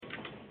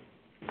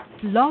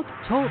Blog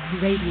Talk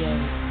Radio.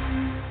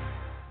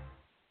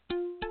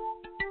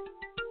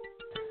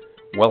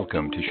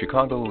 Welcome to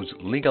Chicago's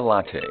Legal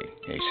Latte,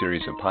 a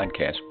series of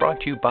podcasts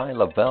brought to you by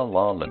Lavelle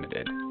Law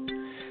Limited.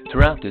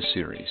 Throughout this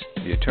series,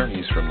 the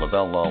attorneys from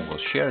Lavelle Law will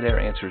share their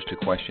answers to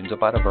questions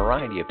about a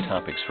variety of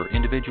topics for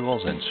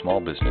individuals and small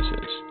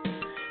businesses.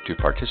 To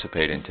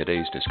participate in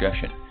today's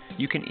discussion,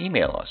 you can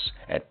email us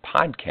at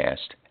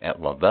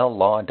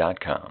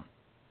podcast@lavellelaw.com.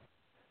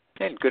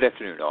 And good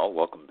afternoon, all.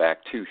 Welcome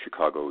back to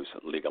Chicago's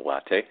Legal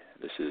Latte.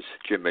 This is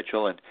Jim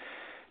Mitchell, and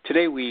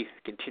today we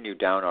continue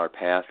down our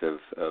path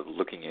of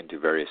looking into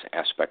various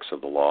aspects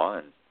of the law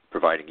and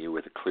providing you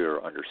with a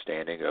clearer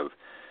understanding of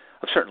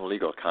certain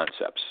legal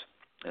concepts.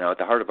 Now, at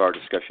the heart of our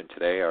discussion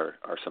today are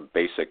some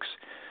basics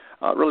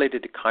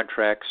related to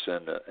contracts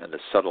and the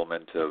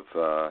settlement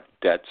of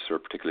debts, or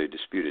particularly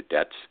disputed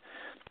debts.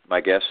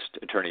 My guest,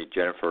 attorney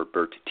Jennifer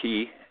Burt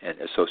Tee, an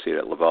associate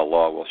at Lavelle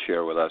Law, will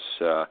share with us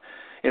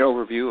an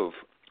overview of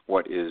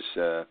what is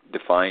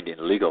defined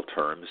in legal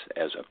terms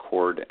as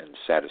accord and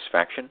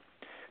satisfaction.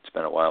 It's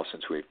been a while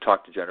since we've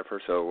talked to Jennifer,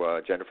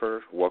 so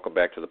Jennifer, welcome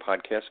back to the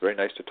podcast. Very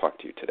nice to talk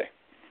to you today.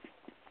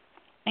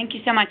 Thank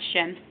you so much,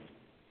 Jim.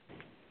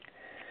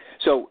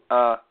 So,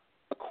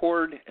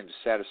 accord and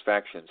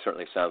satisfaction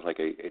certainly sounds like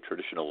a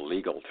traditional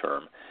legal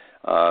term.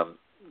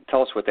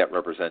 Tell us what that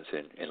represents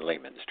in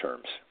layman's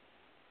terms.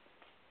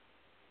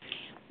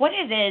 What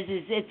it is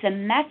it's a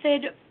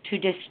method to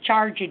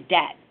discharge a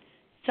debt,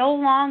 so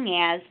long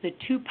as the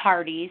two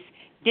parties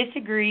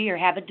disagree or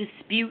have a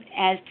dispute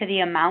as to the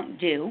amount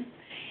due.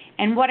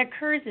 And what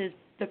occurs is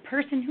the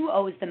person who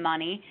owes the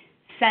money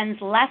sends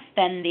less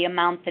than the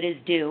amount that is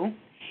due,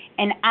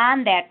 and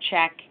on that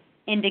check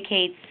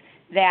indicates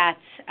that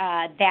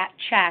that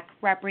check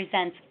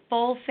represents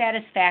full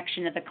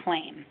satisfaction of the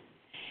claim.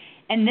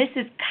 And this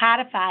is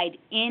codified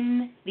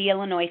in the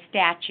Illinois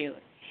statute.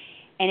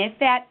 And if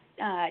that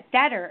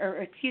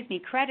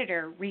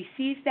creditor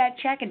receives that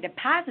check and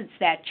deposits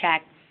that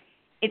check,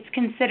 it's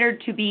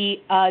considered to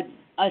be,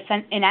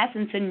 in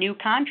essence, a new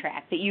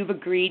contract that you've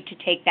agreed to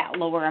take that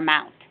lower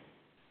amount.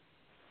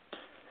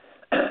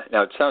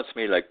 Now, it sounds to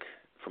me like,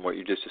 from what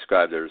you just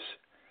described, there's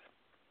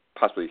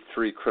possibly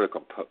three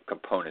critical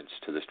components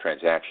to this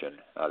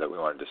transaction that we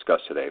want to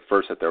discuss today.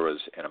 First, that there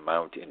was an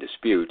amount in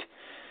dispute,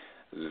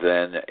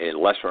 then a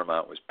lesser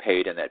amount was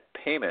paid, and that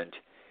payment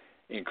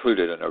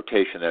included a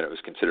notation that it was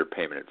considered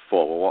payment in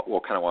full. We'll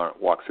kind of want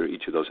to walk through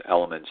each of those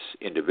elements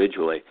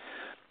individually,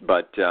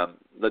 but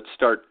let's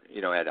start,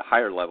 at a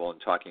higher level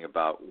and talking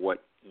about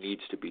what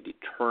needs to be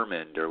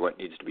determined or what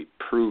needs to be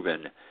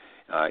proven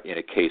in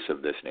a case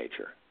of this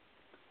nature.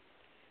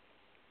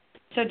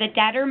 So the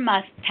debtor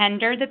must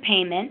tender the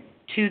payment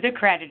to the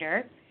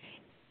creditor,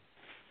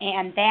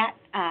 and that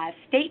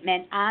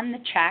statement on the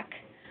check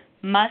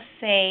must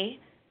say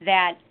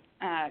that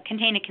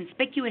contain a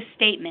conspicuous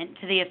statement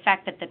to the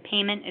effect that the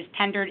payment is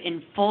tendered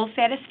in full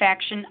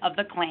satisfaction of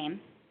the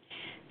claim.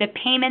 The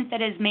payment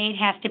that is made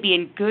has to be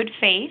in good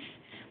faith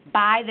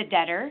by the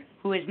debtor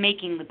who is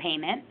making the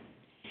payment.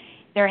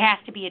 There has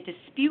to be a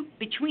dispute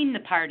between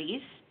the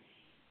parties,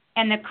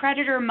 and the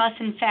creditor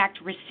must in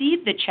fact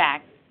receive the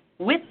check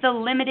with the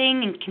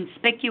limiting and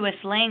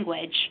conspicuous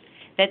language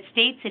that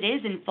states it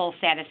is in full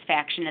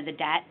satisfaction of the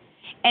debt,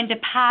 and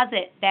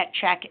deposit that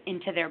check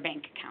into their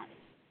bank account.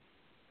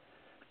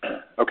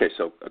 Okay,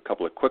 so a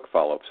couple of quick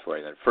follow-ups for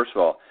you then. First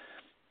of all,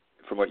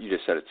 from what you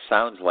just said, it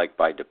sounds like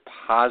by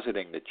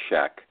depositing the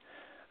check,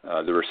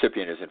 the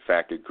recipient is in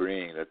fact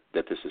agreeing that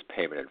this is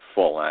payment in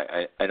full.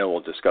 I know we'll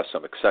discuss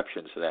some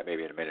exceptions to that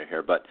maybe in a minute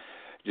here, but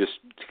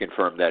just to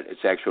confirm that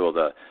it's actually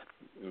the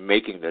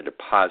making the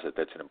deposit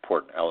that's an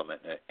important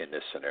element in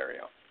this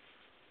scenario.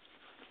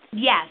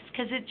 Yes,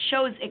 because it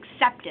shows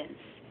acceptance.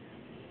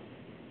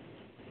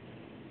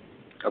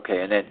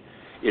 Okay, and then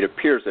it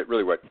appears that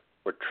really what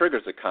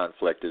triggers the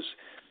conflict is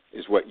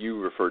what you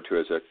referred to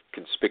as a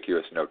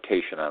conspicuous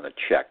notation on the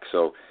check.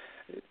 So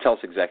tell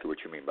us exactly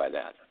what you mean by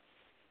that.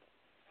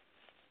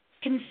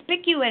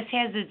 Conspicuous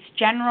has its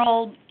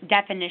general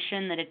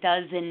definition that it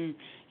does in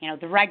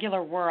the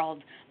regular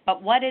world,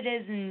 but what it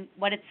is and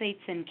what it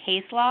states in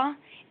case law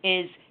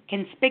is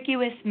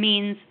conspicuous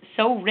means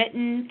so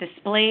written,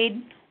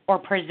 displayed, or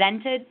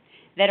presented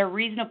that a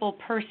reasonable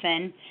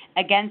person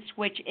against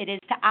which it is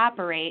to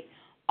operate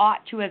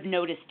ought to have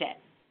noticed it.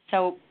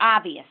 So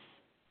obvious,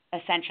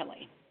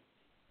 essentially.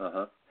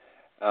 And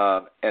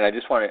I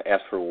just want to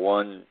ask for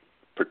one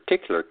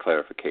particular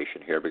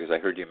clarification here, because I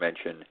heard you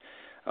mention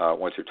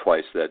once or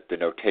twice that the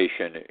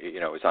notation,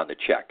 is on the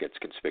check. It's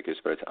conspicuous,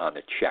 but it's on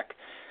the check.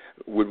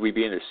 Would we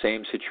be in the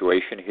same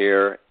situation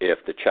here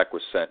if the check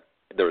was sent?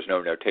 There was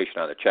no notation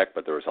on the check,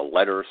 but there was a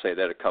letter, say,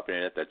 that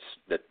accompanied it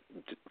that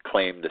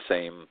claimed the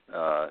same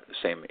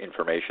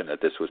information, that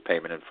this was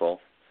payment in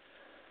full?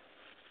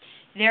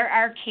 There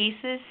are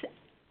cases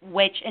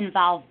which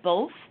involve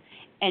both,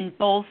 and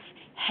both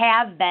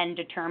have been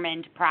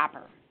determined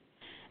proper.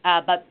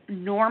 But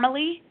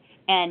normally,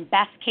 and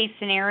best case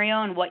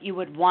scenario, and what you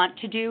would want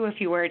to do if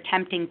you were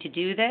attempting to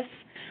do this,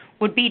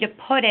 would be to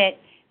put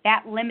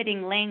that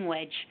limiting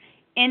language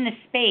in the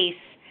space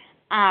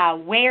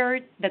where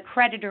the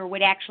creditor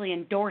would actually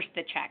endorse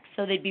the check.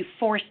 So they'd be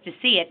forced to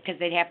see it because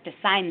they'd have to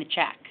sign the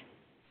check.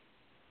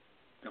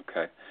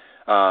 Okay.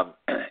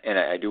 And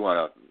I do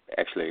want to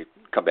actually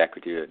come back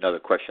with you another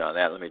question on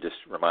that. Let me just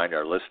remind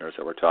our listeners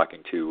that we're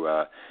talking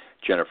to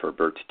Jennifer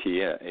Burt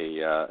Tee,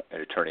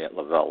 an attorney at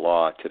Lavelle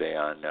Law, today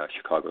on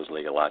Chicago's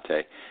Legal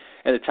Latte.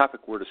 And the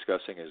topic we're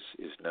discussing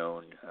is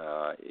known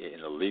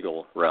in the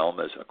legal realm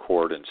as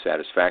accord and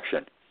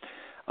satisfaction.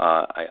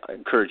 I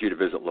encourage you to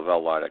visit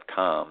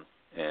lavellelaw.com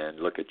and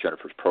look at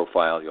Jennifer's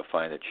profile. You'll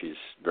find that she's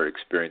very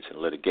experienced in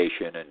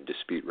litigation and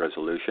dispute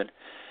resolution,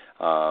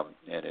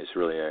 and is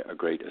really a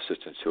great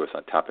assistance to us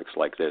on topics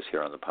like this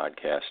here on the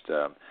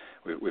podcast.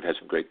 We've had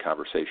some great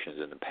conversations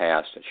in the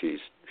past, and she's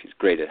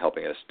great at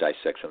helping us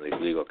dissect some of these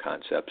legal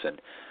concepts,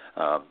 and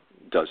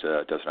does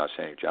an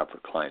outstanding job for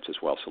clients as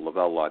well. So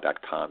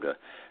lavellelaw.com to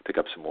pick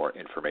up some more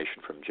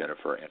information from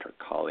Jennifer and her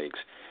colleagues.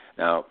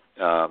 Now,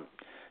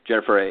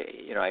 Jennifer,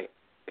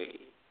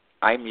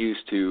 I'm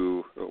used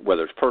to,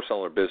 whether it's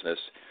personal or business,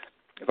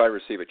 if I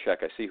receive a check,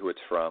 I see who it's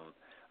from.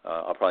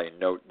 I'll probably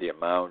note the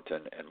amount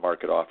and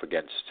mark it off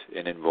against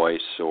an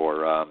invoice,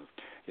 or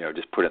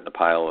just put it in the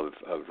pile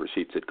of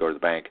receipts that go to the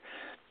bank.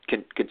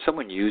 Can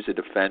someone use a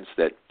defense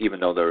that even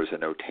though there was a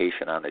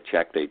notation on the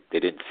check, they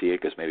didn't see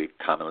it because maybe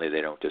commonly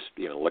they don't just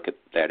look at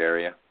that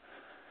area?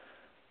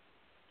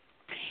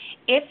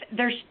 If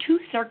there's two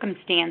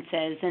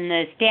circumstances, and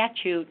the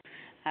statute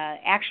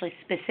actually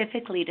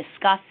specifically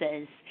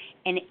discusses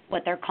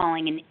what they're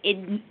calling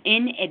an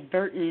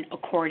inadvertent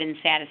accord and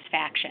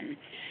satisfaction.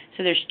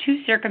 So there's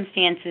two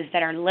circumstances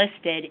that are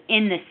listed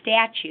in the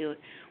statute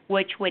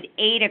which would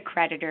aid a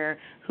creditor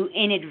who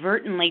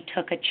inadvertently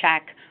took a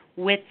check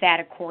with that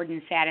accord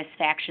and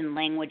satisfaction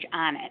language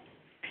on it.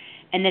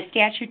 And the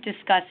statute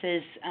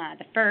discusses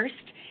the first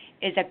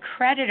is a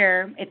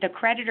creditor, if the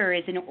creditor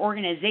is an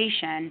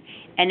organization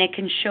and it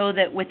can show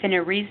that within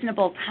a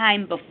reasonable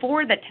time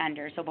before the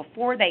tender, so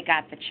before they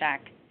got the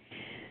check,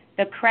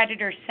 the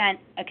creditor sent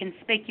a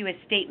conspicuous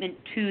statement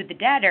to the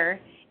debtor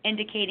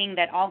indicating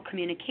that all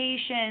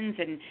communications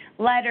and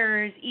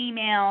letters,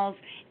 emails,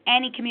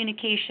 any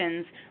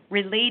communications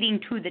relating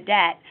to the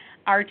debt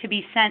are to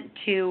be sent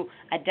to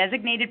a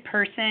designated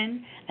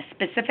person, a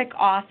specific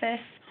office,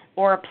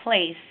 or a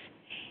place,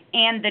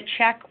 and the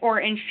check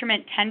or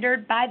instrument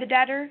tendered by the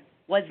debtor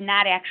was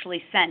not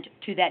actually sent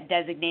to that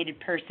designated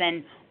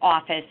person,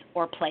 office,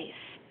 or place.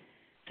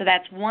 So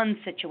that's one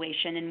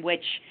situation in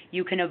which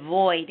you can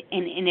avoid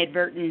an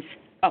inadvertent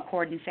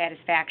accord and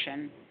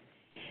satisfaction.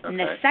 Okay. And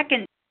the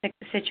second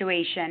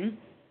situation,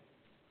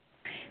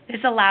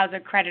 this allows a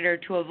creditor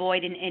to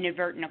avoid an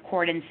inadvertent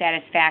accord and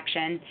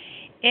satisfaction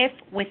if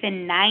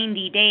within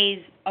 90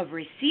 days of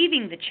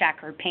receiving the check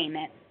or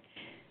payment,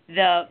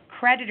 the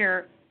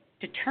creditor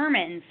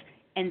determines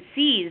and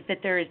sees that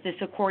there is this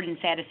accord and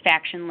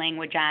satisfaction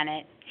language on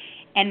it,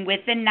 and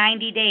within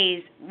 90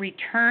 days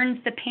returns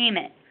the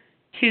payment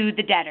to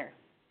the debtor.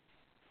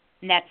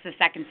 And that's the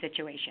second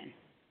situation.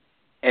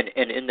 And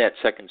in that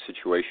second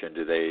situation,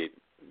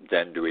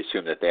 do we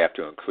assume that they have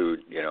to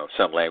include,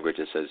 some language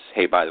that says,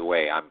 hey, by the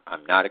way,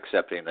 I'm not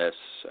accepting this,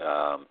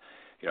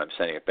 I'm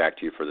sending it back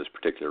to you for this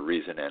particular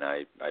reason, and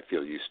I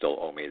feel you still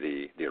owe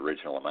me the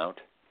original amount?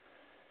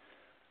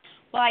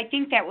 Well, I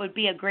think that would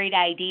be a great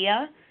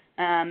idea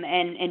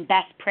and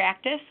best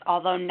practice,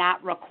 although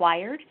not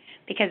required,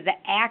 because the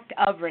act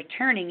of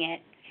returning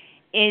it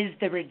is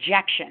the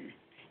rejection.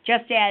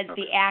 Just as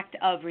the act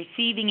of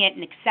receiving it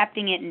and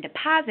accepting it and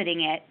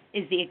depositing it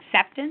is the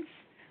acceptance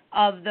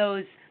of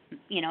those,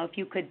 if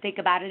you could think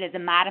about it as a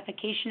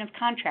modification of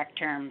contract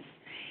terms.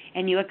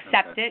 And you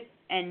accept it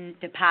and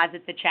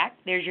deposit the check,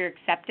 there's your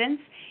acceptance.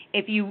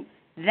 If you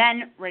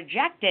then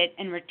reject it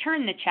and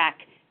return the check,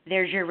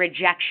 there's your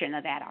rejection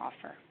of that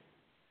offer.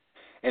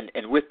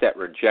 And with that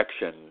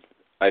rejection,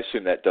 I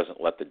assume that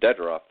doesn't let the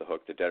debtor off the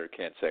hook. The debtor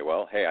can't say,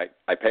 well, hey,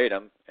 I paid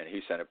him, and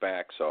he sent it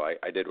back, so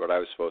I did what I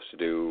was supposed to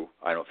do.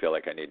 I don't feel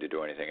like I need to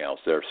do anything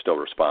else. They're still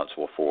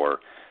responsible for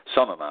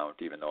some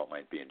amount, even though it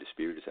might be in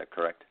dispute. Is that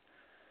correct?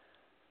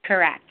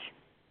 Correct.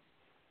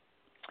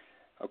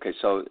 Okay,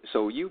 so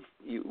you've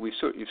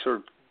sort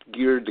of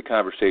geared the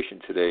conversation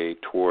today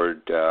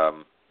toward,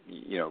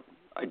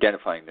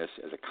 identifying this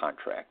as a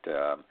contract.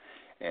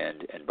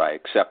 And by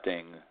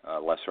accepting a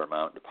lesser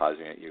amount,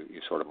 depositing it, you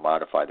sort of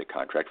modify the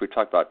contract. We've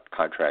talked about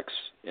contracts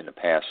in the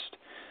past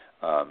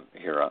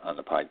here on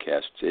the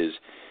podcast.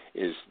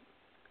 Is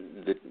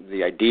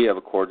the idea of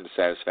accord and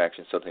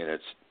satisfaction something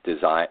that's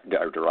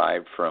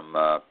derived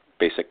from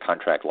basic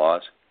contract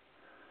laws?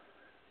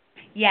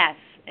 Yes,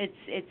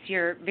 it's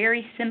your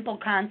very simple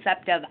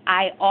concept of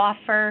I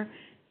offer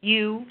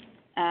you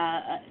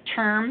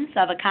terms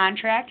of a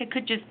contract. It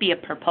could just be a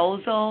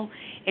proposal.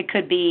 It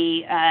could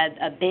be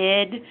a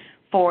bid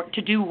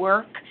to do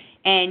work,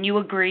 and you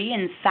agree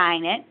and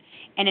sign it,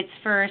 and it's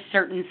for a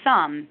certain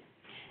sum.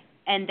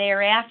 And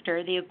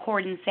thereafter, the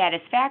accord and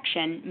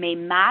satisfaction may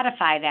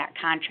modify that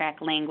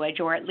contract language,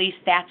 or at least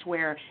that's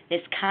where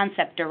this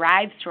concept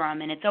derives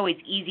from, and it's always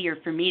easier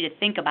for me to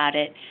think about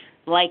it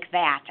like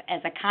that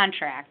as a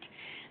contract.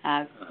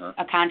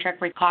 A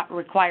contract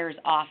requires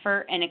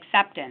offer and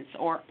acceptance,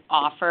 or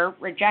offer,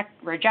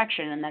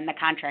 rejection, and then the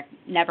contract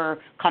never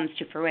comes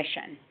to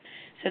fruition.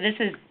 So this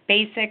is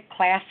basic,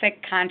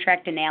 classic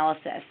contract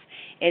analysis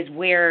is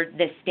where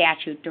this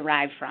statute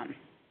derived from.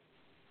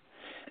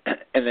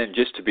 And then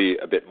just to be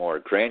a bit more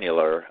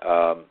granular,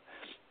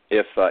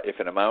 if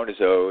an amount is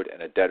owed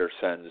and a debtor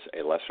sends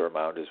a lesser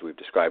amount, as we've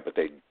described, but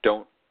they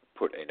don't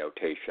put a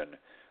notation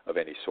of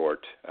any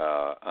sort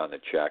on the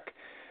check,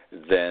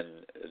 then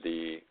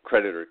the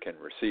creditor can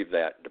receive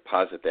that,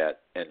 deposit that,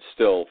 and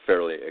still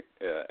fairly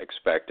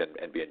expect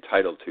and be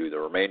entitled to the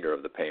remainder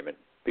of the payment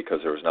because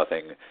there was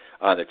nothing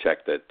on the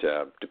check that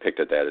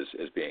depicted that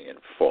as being in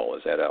full.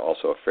 Is that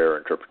also a fair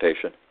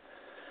interpretation?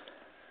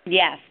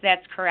 Yes,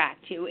 that's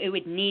correct. It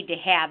would need to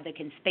have the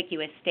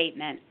conspicuous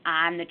statement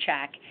on the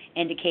check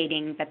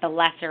indicating that the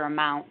lesser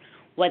amount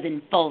was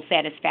in full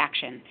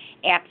satisfaction.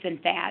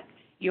 Absent that,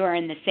 you're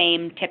in the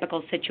same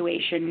typical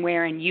situation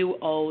wherein you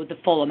owe the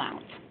full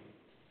amount.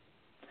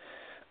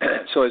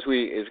 So as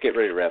we get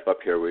ready to wrap up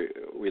here,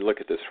 we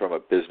look at this from a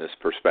business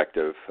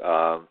perspective.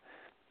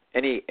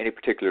 Any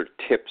particular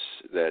tips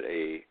that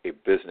a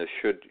business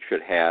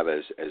should have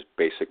as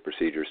basic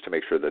procedures to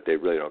make sure that they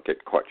really don't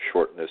get caught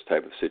short in this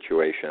type of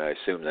situation? I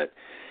assume that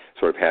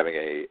sort of having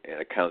an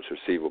accounts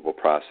receivable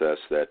process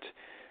that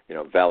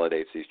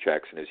validates these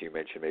checks and, as you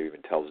mentioned, maybe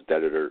even tells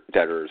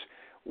debtors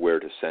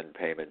where to send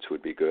payments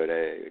would be good.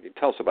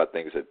 Tell us about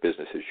things that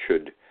businesses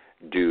should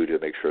do to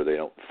make sure they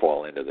don't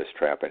fall into this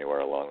trap anywhere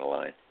along the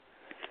line.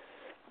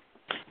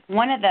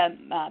 One of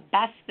the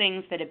best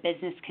things that a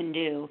business can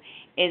do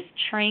is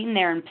train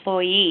their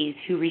employees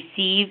who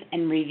receive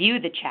and review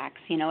the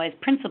checks. As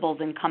principals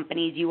in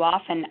companies, you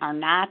often are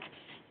not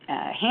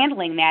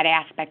handling that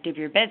aspect of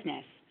your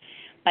business,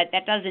 but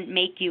that doesn't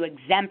make you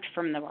exempt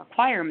from the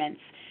requirements.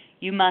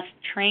 You must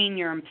train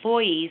your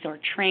employees or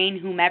train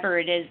whomever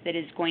it is that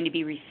is going to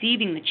be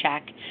receiving the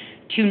check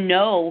to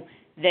know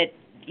that,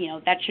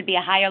 that should be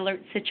a high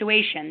alert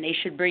situation. They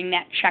should bring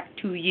that check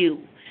to you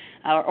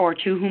or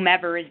to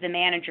whomever is the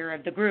manager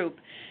of the group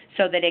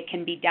so that it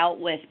can be dealt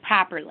with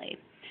properly.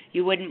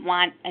 You wouldn't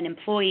want an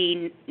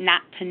employee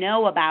not to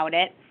know about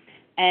it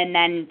and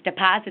then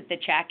deposit the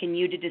check and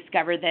you to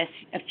discover this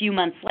a few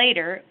months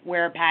later,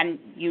 whereupon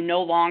you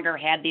no longer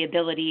had the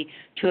ability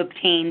to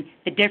obtain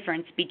the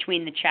difference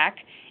between the check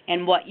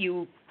and what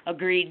you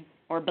agreed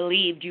or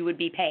believed you would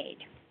be paid.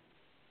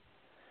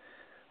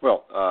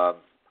 Well,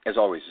 as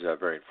always, a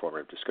very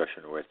informative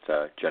discussion with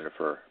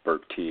Jennifer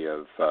Burt Tee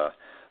of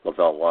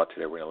Lavelle Law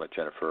today. We're going to let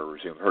Jennifer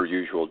resume her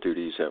usual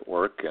duties at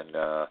work, and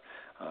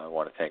I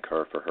want to thank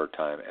her for her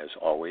time as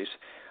always.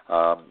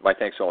 My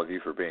thanks to all of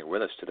you for being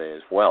with us today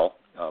as well.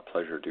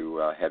 Pleasure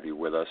to have you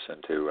with us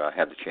and to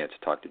have the chance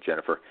to talk to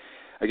Jennifer.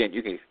 Again,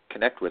 you can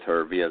connect with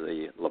her via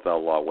the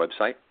Lavelle Law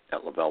website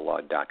at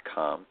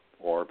lavellelaw.com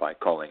or by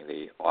calling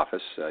the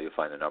office. You'll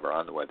find the number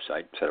on the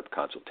website. Set up a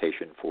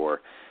consultation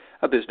for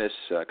a business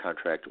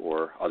contract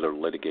or other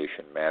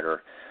litigation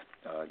matter.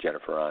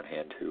 Jennifer on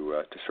hand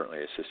to certainly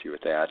assist you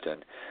with that.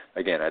 And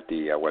again, at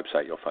the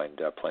website, you'll find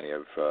plenty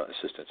of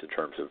assistance in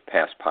terms of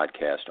past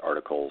podcast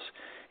articles,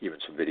 even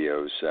some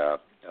videos,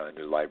 a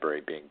new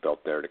library being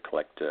built there to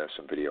collect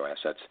some video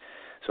assets.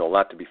 So a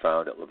lot to be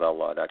found at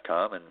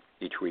lavellelaw.com. And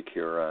each week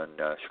here on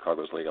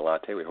Chicago's Legal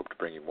Latte, we hope to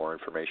bring you more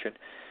information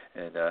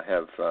and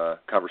have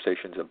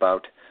conversations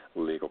about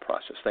the legal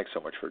process. Thanks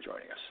so much for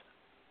joining us.